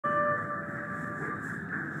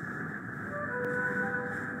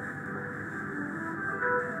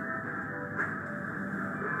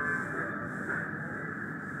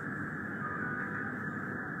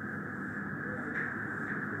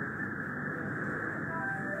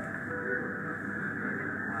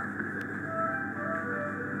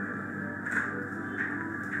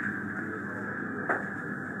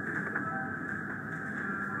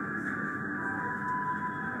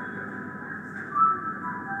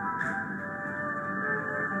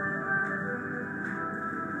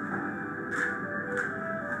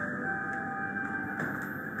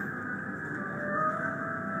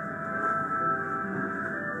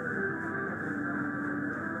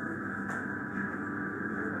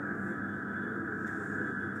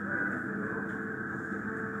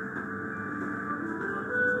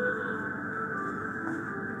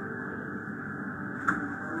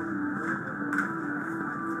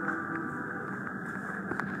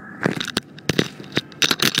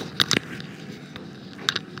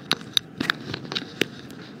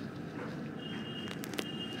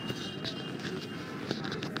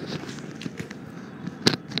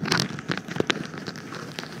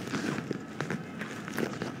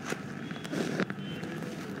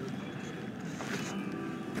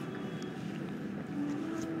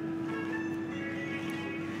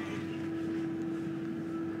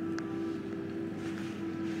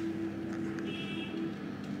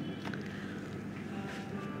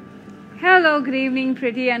Hello, good evening,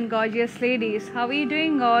 pretty and gorgeous ladies. How are you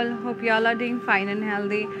doing all? Hope you all are doing fine and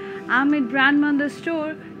healthy. I'm at brand Mandir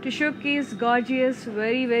store to showcase gorgeous,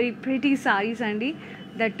 very pretty sarees andi.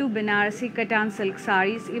 That too Banarasi Katan silk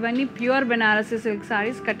sarees. Even pure Banarasi silk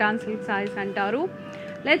sarees, Katan silk sarees antaru.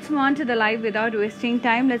 Let's move on to the live without wasting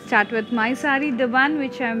time. Let's start with my saree. The one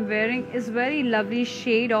which I'm wearing is very lovely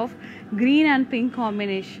shade of green and pink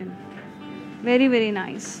combination. Very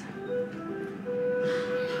nice.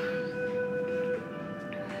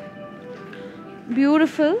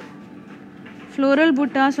 Beautiful floral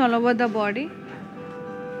buttas all over the body.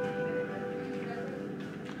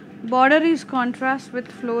 Border is contrast with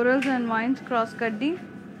florals and vines, cross cutty.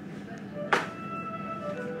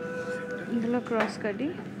 Cross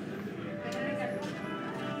cutty.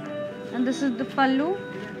 And this is the pallu.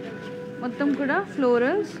 Mottam kuda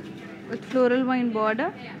florals with floral vine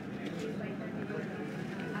border.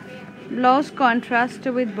 Blouse contrast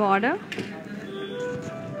with border.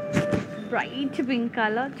 Bright pink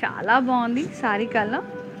color, chala baagundi saree color,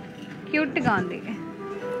 cute ga undi.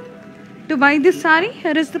 To buy this saree,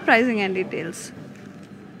 here is the pricing and details.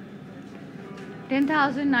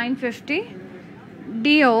 10,950.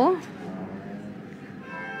 DO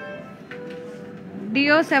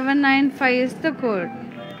 795 is the code.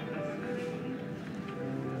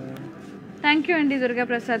 Thank you, Andi Durga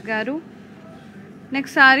Prasad garu.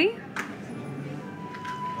 Next saree.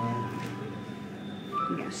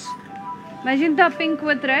 Yes. Magenta pink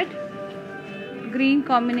with red, green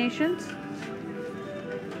combinations.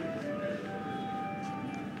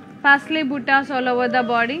 Paisley buttas all over the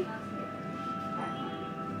body.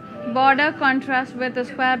 Border contrast with the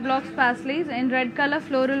square blocks paisleys in red color,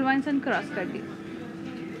 floral vines and cross cutty.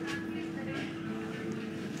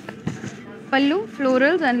 Pallu,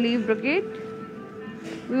 florals and leaf brocade.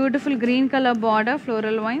 Beautiful green color border,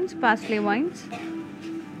 floral vines, paisley vines.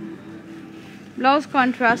 Blouse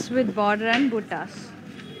contrast with border and buttas.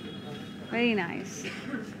 Very nice.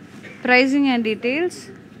 Pricing and details.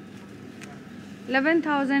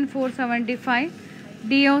 11,475.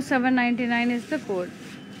 DO 799 is the code.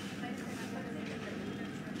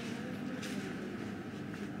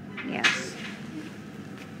 Yes.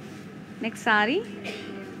 Next saree.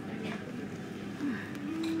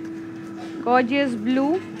 Gorgeous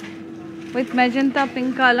blue with magenta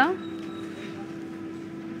pink color.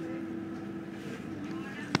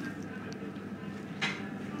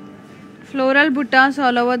 Floral buttas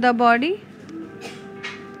all over the body.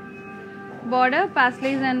 Border,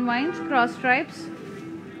 paisleys and vines, cross stripes.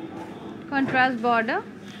 Contrast border.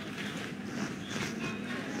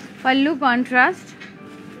 Pallu contrast.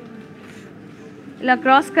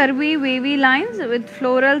 Cross curvy wavy lines with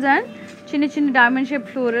florals and chinna diamond shaped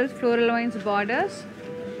florals, floral vines borders.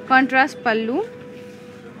 Contrast pallu.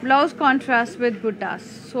 Blouse contrast with buttas.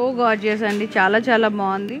 So gorgeous and chala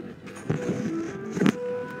baagundi.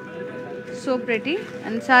 So pretty.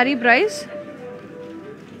 And saree price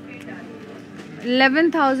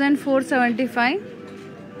 11,475.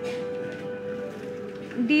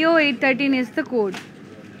 DO 813 is the code.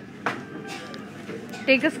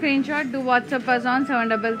 Take a screenshot. Do WhatsApp us on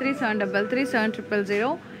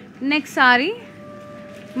 733-733-7000. Next saree,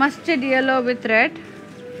 mustard yellow with red.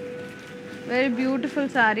 Very beautiful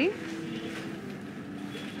saree.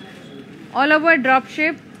 All over drop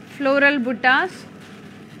shape, floral buttas.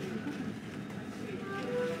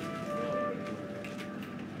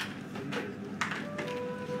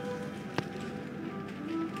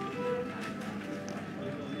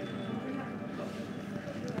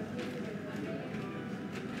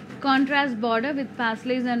 Contrast border with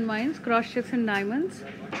paisleys and vines, cross checks and diamonds.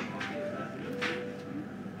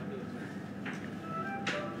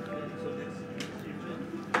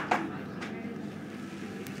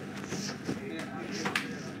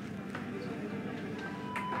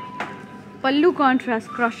 Pallu contrast,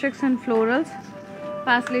 cross checks and florals,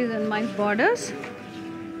 paisleys and vines borders.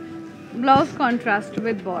 Blouse contrast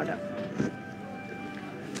with border.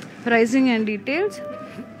 Pricing and details.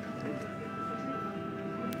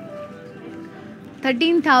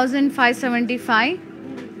 13,575.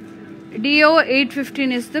 DO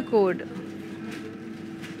 815 is the code.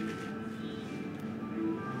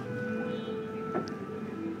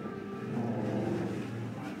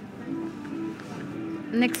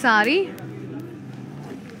 Next saree.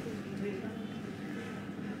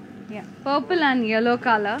 Yeah, purple and yellow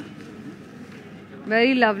color.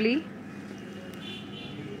 Very lovely.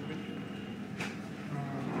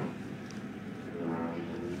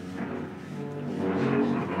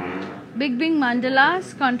 Big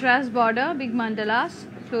mandalas, contrast border, big mandalas,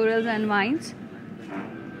 florals and vines.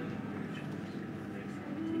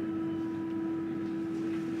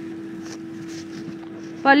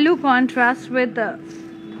 Pallu contrasts with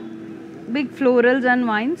big florals and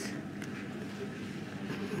vines.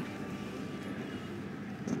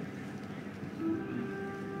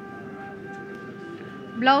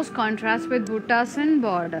 Blouse contrasts with buttas and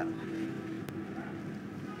border.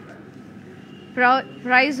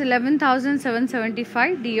 Price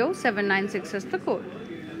 11,775, DO 796 is the code.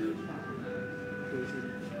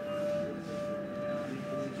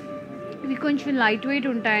 ఇవి కొంచెం light weight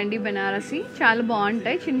ఉంటాయండి బనారసి, చాలా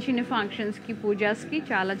బాగుంటాయి చిన్న చిన్న ఫంక్షన్స్కి పూజాస్కి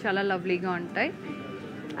చాలా చాలా లవ్లీగా ఉంటాయి.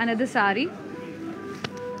 Another sorry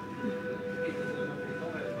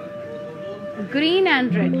green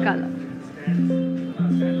and red colour,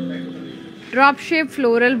 drop shape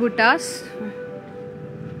floral buttas,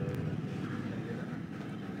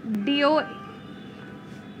 deo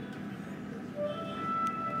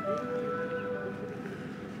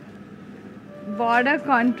border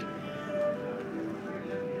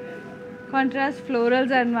contrast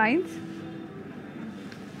florals and vines.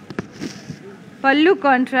 Pallu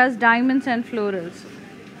contrast diamonds and florals.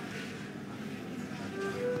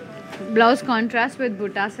 Blouse contrast with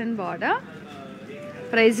buttas and border.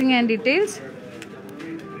 Pricing and details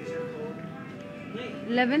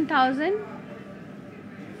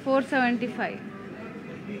 11,475.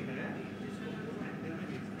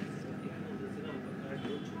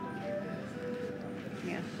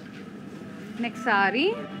 Yes. Next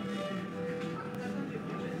saree,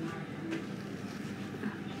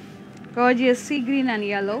 gorgeous sea green and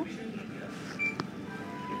yellow,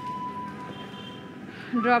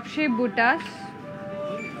 drop shape buttas,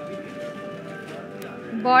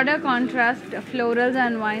 border contrast florals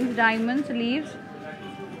and vines, diamonds, leaves.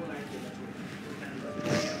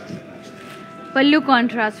 Pallu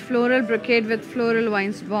contrast floral brocade with floral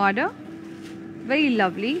vines border, very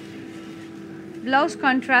lovely. Blouse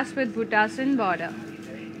contrast with buttas and border.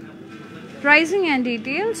 Pricing and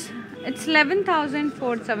details, it's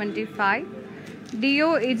 11,475, DO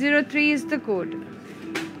 803 is the code.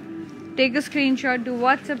 Take a screenshot to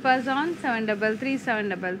WhatsApp us on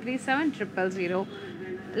 733-733-7000.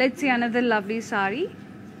 Let's see another lovely saree.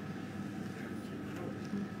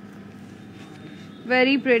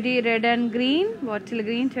 Very pretty red and green, bottle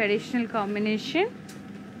green traditional combination.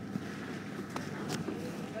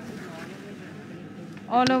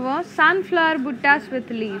 All over sunflower buttas with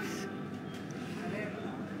leaves.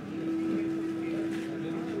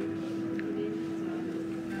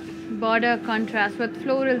 Border contrast with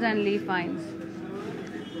florals and leaf vines.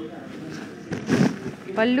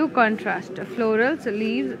 Pallu contrast florals,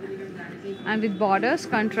 leaves and with borders,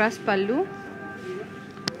 contrast pallu.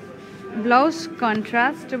 Blouse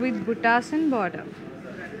contrast with buttas and border.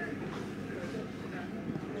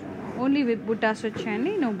 Only with buttas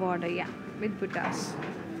vachandi, no border, yeah, with buttas.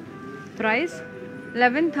 Price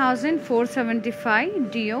 11,475,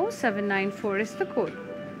 DO 794 is the code.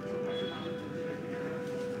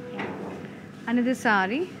 Another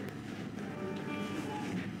saree,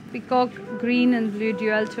 peacock green and blue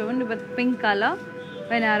dual tone with pink color,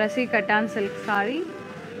 Banarasi Katan silk saree.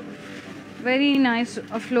 Very nice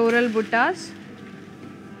floral buttas,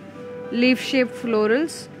 leaf shaped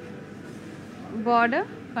florals, border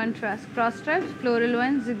contrast cross stripes, floral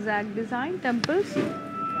ones, zigzag design, temples.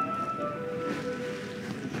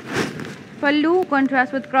 Pallu contrast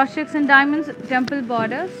with cross checks and diamonds, temple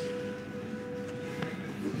borders.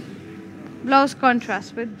 Blouse contrast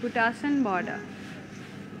with buttas and border.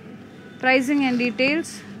 Pricing and details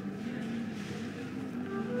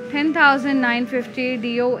 10,950,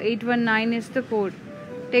 DO 819 is the code.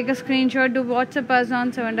 Take a screenshot to WhatsApp us on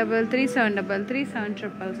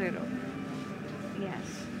 733-733-7000. Yes.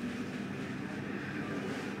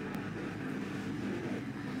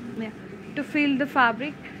 Yeah. To feel the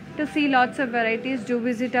fabric, to see lots of varieties, do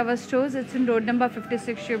visit our stores. It's in road number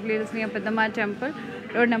 56 Jubilee Hills near Padma Temple,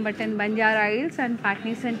 road number 10 Banjara Hills and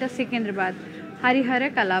Patni Center, Secunderabad, Harihara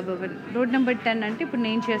Kalabhavan. Road number 10 ante ippudu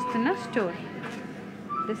nenu chestunna store.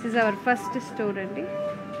 This is our first store andi.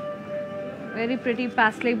 Very pretty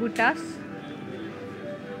paisley buttas,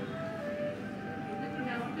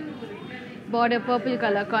 border purple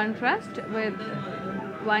color contrast with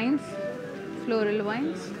vines, floral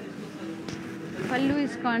vines. Pallu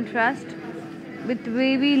is contrast with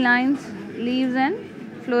wavy lines, leaves and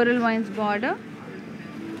floral vines border.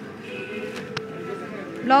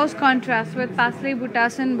 Blouse contrast with paisley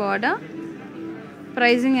buttas and border.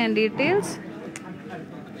 Pricing and details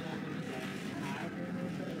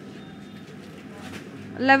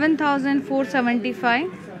 11,475,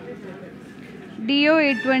 DO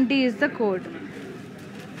 820 is the code.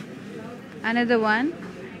 Another one,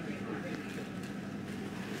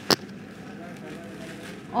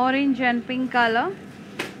 orange and pink color,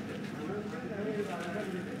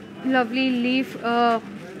 lovely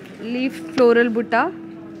leaf floral butta.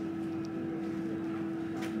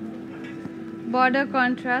 Border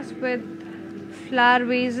contrast with flower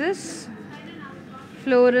vases,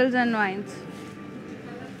 florals and vines.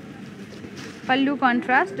 Pallu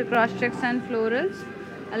contrast, cross checks and florals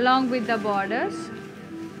along with the borders.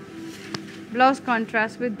 Blouse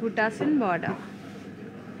contrast with buttas in border.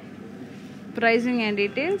 Pricing and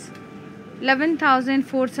details.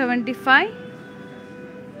 11,475.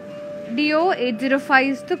 DO 805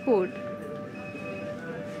 is the code.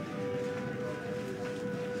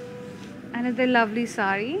 Another lovely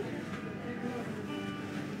sari.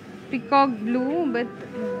 Peacock blue with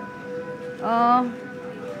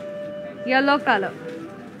yellow color.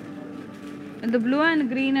 The blue and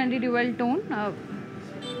green and the dual tone.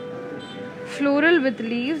 Floral with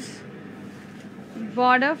leaves.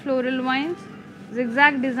 Border floral vines.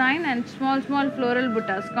 Zigzag design and small floral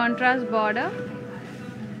buttas. Contrast border.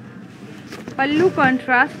 Pallu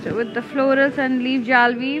contrast with the florals and leaf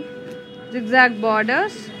jal weave. Zigzag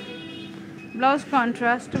borders. Blouse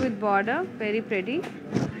contrast with border. Very pretty.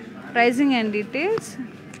 Pricing and details.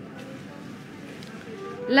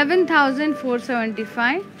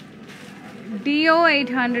 11,475. DO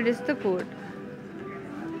 800 is the code.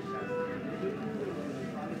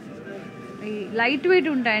 Light weight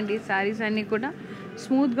ఉంటాయండి ఈ శారీస్ అన్నీ కూడా,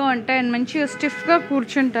 స్మూత్గా ఉంటాయి and మంచిగా స్టిఫ్గా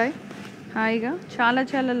కూర్చుంటాయి హాయిగా. చాలా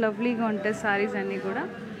చాలా లవ్లీగా ఉంటాయి శారీస్ అన్నీ కూడా.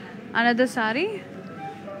 Another sari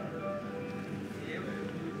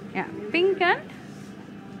pink and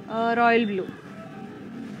royal blue.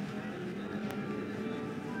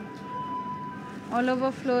 All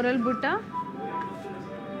over floral butta.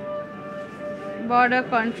 Border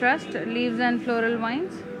contrast, leaves and floral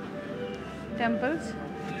vines. Temples.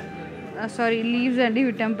 Leaves and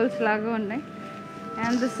temples laga unnai.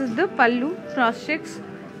 And this is the pallu, cross checks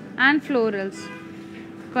and florals.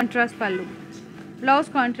 Contrast pallu. Blouse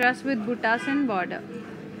contrast with buttas and border.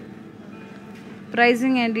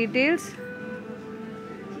 Pricing and details.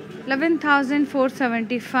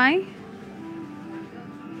 11,475.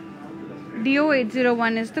 DO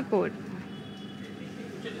 801 is the code.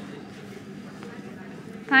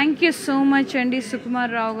 Thank you so much Andi Sukumar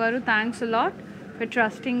Rao garu. Thanks a lot for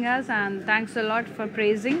trusting us and thanks a lot for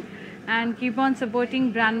praising, and keep on supporting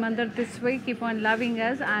Brand Mandir this way. Keep on loving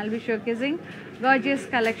us. I'll be showcasing gorgeous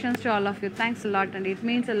collections to all of you. Thanks a lot and it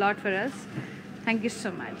means a lot for us. Thank you so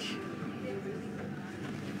much.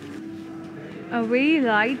 A very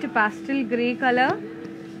light pastel grey color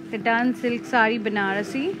Katan silk sari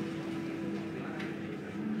Banarasi.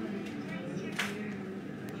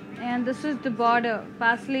 And this is the border,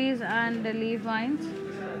 parsleys and the leaf vines.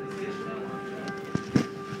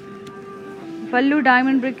 Pallu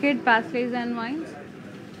diamond brocade, parsleys and vines.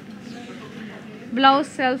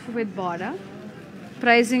 Blouse self with border.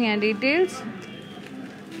 Pricing and details.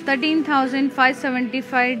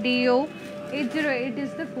 13,575. DO 808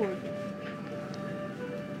 is the code.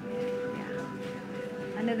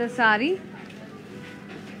 Another sari.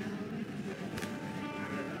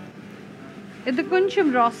 ఇది కొంచెం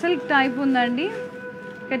raw silk type ఉందండి.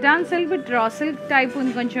 Cotton silk with raw silk type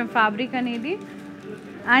ఉంది కొంచెం fabric అనేది.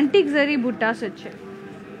 Antique zari బుట్టాస్ వచ్చాయి.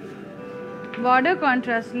 Border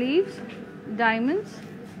contrast leaves, diamonds,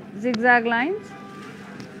 zigzag lines.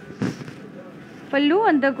 పళ్ళు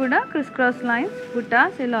అంతా కూడా క్రిస్ క్రాస్ లైన్స్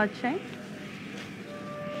బుట్టాస్ ఇలా వచ్చాయి.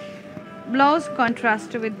 Blouse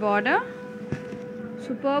contrast with border.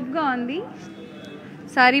 సూపర్బ్గా ఉంది.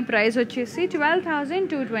 సారీ ప్రైస్ వచ్చేసి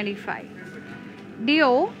 12,225.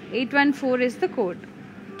 DO 814 is the code.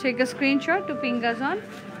 Take a screenshot to ping us on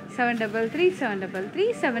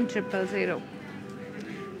 733-733-7000.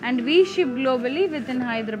 And we ship globally within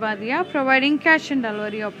Hyderabad, providing cash and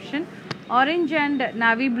delivery option. Orange and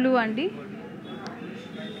navy blue andi.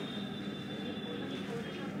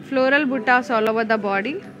 Floral buttas all over the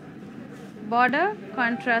body. Border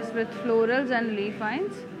contrast with florals and leaf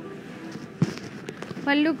vines.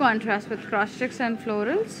 Pallu contrast with cross checks and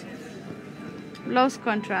florals. Blouse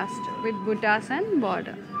contrast with buttas and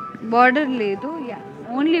border. Border ledu,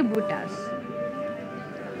 only buttas.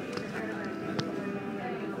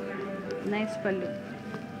 Nice pallu.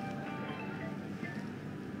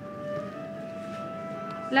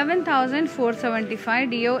 11,475.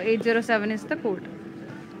 DO 807 is the code.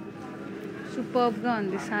 Superb ga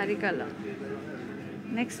undi saree color.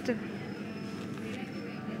 Next.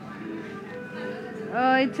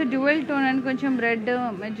 It's a dual tone and koncham red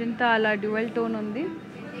magenta ala dual tone undi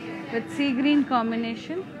with sea green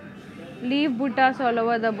combination. Leaf buttas all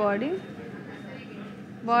over the body.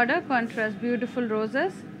 Border contrast beautiful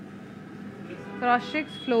roses, cross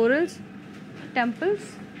checks, florals, temples.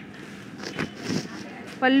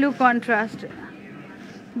 Pallu contrast.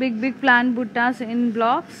 Big plant buttas in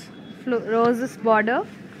blocks. Roses border.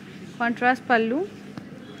 Contrast pallu.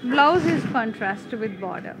 Blouse is contrast with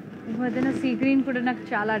border. Vadana sea green kuda naku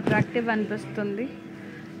chala attractive anipistundi.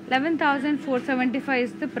 11,475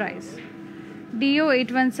 is the price.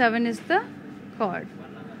 DO817 is the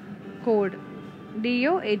code.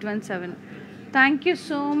 DO817. Thank you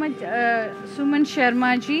so much, Suman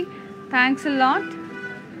Sharma ji. Thanks a lot.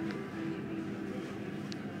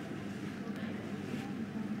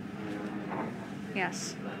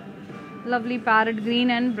 Yes. Lovely parrot green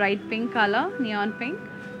and bright pink color, neon pink.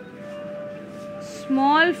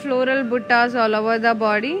 Small floral buttas all over the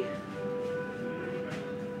body.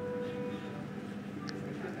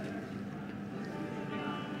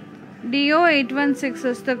 DO816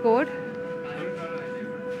 is the code.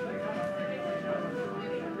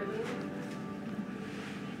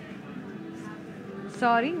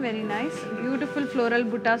 Sorry, very nice. Beautiful floral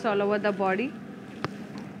buttas all over the body.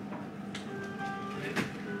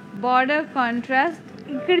 Border contrast.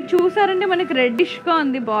 ఇక్కడ చూసారంటే మనకి reddish గా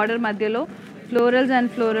ఉంది border మధ్యలో. Florals and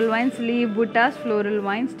floral vines, leaf buttas, floral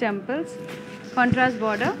vines, temples. Contrast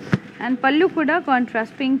border. And pallu kuda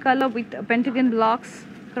contrast, pink color with pentagon blocks,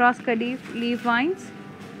 cross kadi, leaf vines.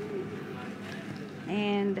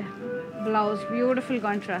 And blouse, beautiful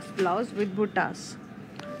contrast blouse with buttas.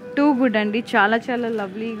 Too good andi, chala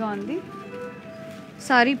lovely ga undi.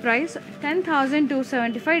 Saree price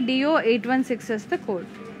 10,275. DO816 is the code.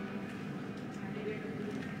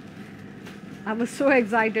 I was so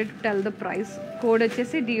excited to tell the price. Code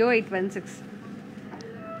vachesi DO816.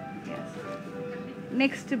 Yes.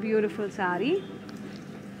 Next beautiful saree.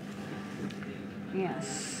 Yes,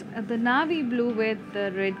 the navy blue with the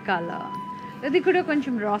red color. Idi kuda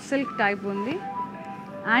koncham raw silk type undi.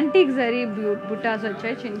 Antique zari buttas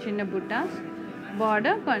vachayi, chinna buttas.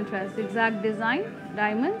 Border contrast, zigzag design,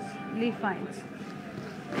 diamonds, leaf vines.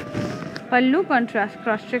 Pallu contrast,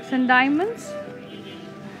 cross checks and diamonds.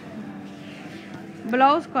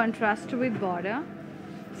 Blouse contrast with border.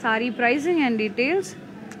 Saree pricing and details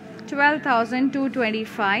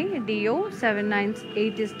 12,225.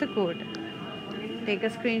 DO798 is the code. Take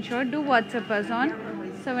a screenshot. Do WhatsApp us on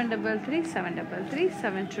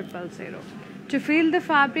 733-733-7000. To feel the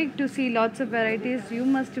fabric, to see lots of varieties, you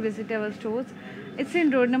must visit our stores. It's in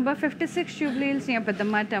road number 56 Jubilee Hills near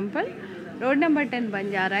Padma Temple, road number 10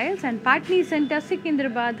 Banjara Hills, and Patni Center,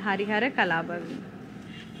 Secunderabad, Harihara, Kalabhavi.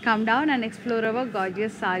 Come down and explore our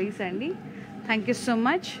gorgeous sarees, Andy. Thank you so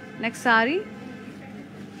much. Next saree,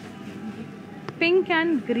 pink and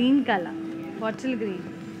green color, bottle green.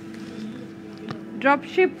 Drop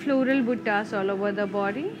shape floral buttas all over the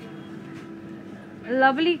body.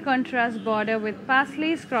 Lovely contrast border with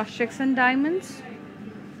paisleys, cross checks and diamonds.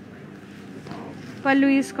 Pallu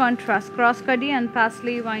is contrast, cross kadi and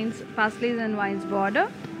paisleys and vines border.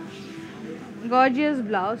 Gorgeous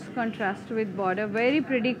blouse contrast with border. Very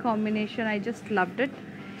pretty combination. I just loved it.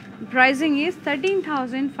 Pricing is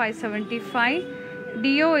 13,575.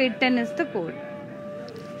 DO810 is the code.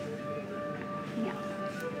 Yeah.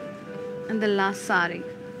 And the last saree,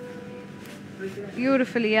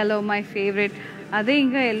 beautiful yellow, my favorite. అదే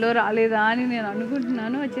ఇంకా yellow రాలేదా అని నేను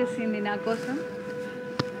అనుకుంటున్నాను. వచ్చేసింది నా కోసం.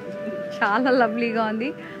 చాలా లవ్లీగా ఉంది.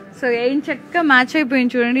 సో ఏం చక్కగా మ్యాచ్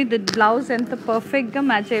అయిపోయింది చూడండి. ది బ్లౌజ్ ఎంత పర్ఫెక్ట్గా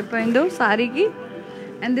మ్యాచ్ అయిపోయిందో సారీకి.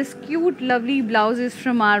 And this cute lovely blouse is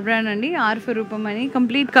from are brand అండి, ఆర్ ఫర్ రూపం అని.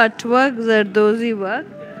 Complete cut work, zardozi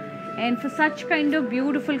work. And for such kind of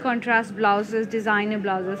beautiful contrast blouses, designer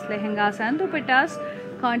blouses, lehengas and dupattas,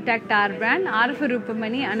 contact our brand, R for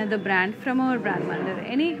Rupamani, another brand from our brand Mandir.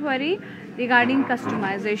 Any query regarding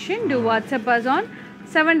customization, do WhatsApp us on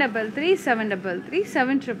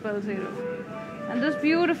 733-733-7000. And this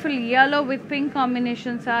beautiful yellow with pink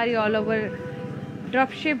combination saree all over,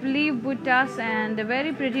 drop shape leaf buttas and a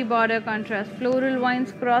very pretty border contrast, floral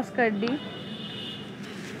vines, cross kaddi.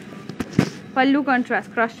 Pallu contrast,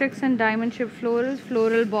 cross checks and diamond shaped florals,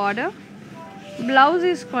 floral border. Blouse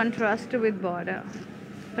is contrast with border.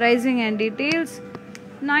 Pricing and details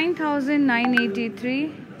 9,983.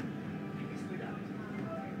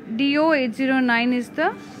 DO809 is the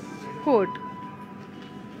code.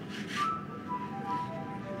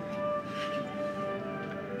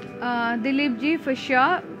 Dilip ji, for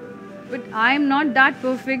sure, but I am not that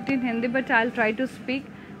perfect in Hindi, but I'll try to speak.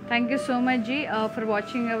 Thank you so much ji for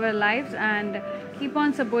watching our lives, and keep on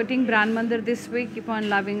supporting Brand Mandir this week. Keep on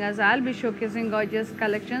loving us. I'll be showcasing gorgeous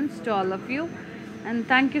collections to all of you, and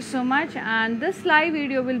thank you so much. And this live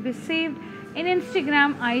video will be saved in Instagram,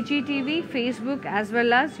 IGTV, Facebook as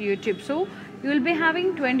well as YouTube. So you will be having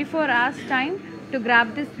 24 hours time to grab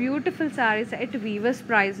this beautiful sarees at weavers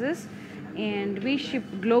prices. and we ship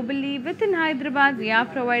globally. Within Hyderabad we are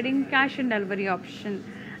providing cash and delivery option.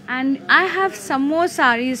 And I have some more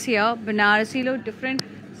sarees here, Banarasi lo different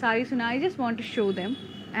sarees, and I just want to show them.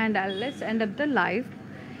 And let's end up the live.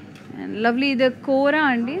 And lovely the kora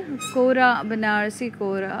andi, kora Banarasi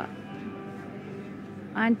kora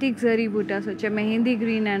antique zari bootas vache mehendi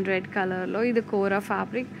green and red color lo. Idi kora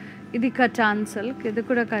fabric, idi katan silk, idi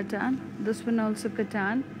kuda katan, this one also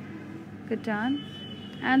katan,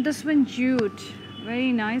 and this one jute,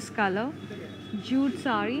 very nice color, jute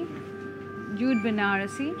saree, jute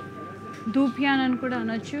Banarasi, dupion అని కూడా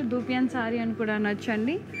అనొచ్చు, dupion sorry అని కూడా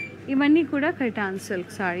అనొచ్చండి. ఇవన్నీ కూడా cotton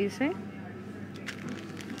silk సారీసే.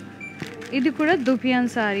 ఇది కూడా dupion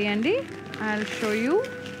sorry అండి. I will show you.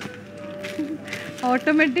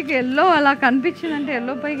 Automatic yellow అలా కనిపించిందంటే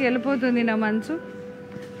ఎల్లో పైకి వెళ్ళిపోతుంది నా మనసు.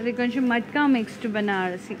 అది కొంచెం మట్కా మిక్స్డ్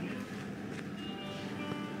బనారసి,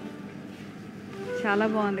 చాలా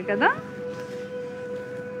బాగుంది కదా,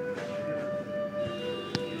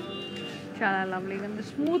 చాలా లవ్లీగా ఉంది,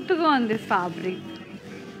 స్మూత్గా ఉంది ఫ్యాబ్రిక్,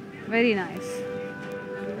 వెరీ నైస్,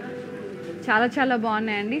 చాలా చాలా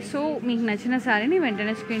బాగున్నాయండి. సో మీకు నచ్చిన సారీని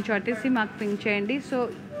వెంటనే స్క్రీన్ షాట్ తీసి మాకు పింక్ చేయండి. సో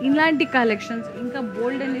ఇలాంటి కలెక్షన్స్ ఇంకా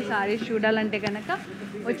బోల్డ్ అన్ని సారీస్ చూడాలంటే కనుక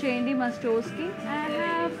వచ్చేయండి మా స్టోర్స్కి. I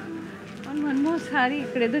have one more sorry,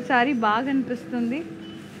 ఇక్కడ ఏదో సారీ బాగా అనిపిస్తుంది,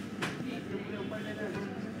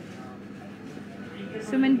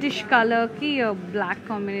 సిమెంటిష్ కలర్కి బ్లాక్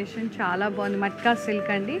కాంబినేషన్, చాలా బాగుంది, మట్కా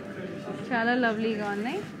సిల్క్ అండి, చాలా లవ్లీగా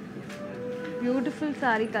ఉన్నాయి, బ్యూటిఫుల్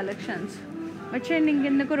సారీ కలెక్షన్స్. వచ్చేయండి,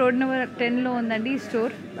 ఇంకెందుకు రోడ్ నెంబర్ 10లో ఉందండి ఈ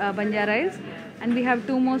store, Banjara hills. And we have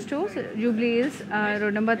 2 more stores, Jubilee hills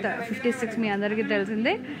road number 56 మీ అందరికీ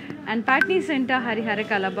తెలిసిందే. అండ్ ప్యాట్నీ సెంటర్ హరిహర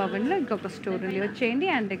కళాభవన్లో ఇంకొక స్టోర్ ఉంది. వచ్చేయండి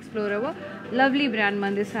and explore hour lovely brand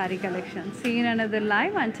Mandir sorry collection. See in another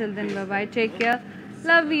live. Until then by by, take care,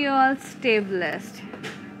 love you all, stay blessed.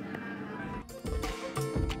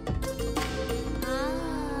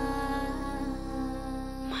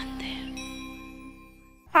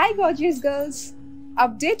 Hi gorgeous girls!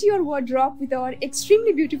 Update your wardrobe with our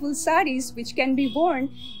extremely beautiful sarees which can be worn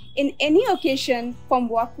in any occasion, from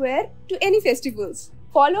workwear to any festivals.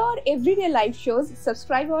 Follow our everyday live shows,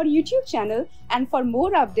 subscribe our YouTube channel, and for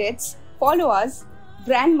more updates follow us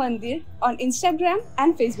Brand Mandir on Instagram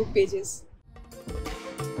and Facebook pages.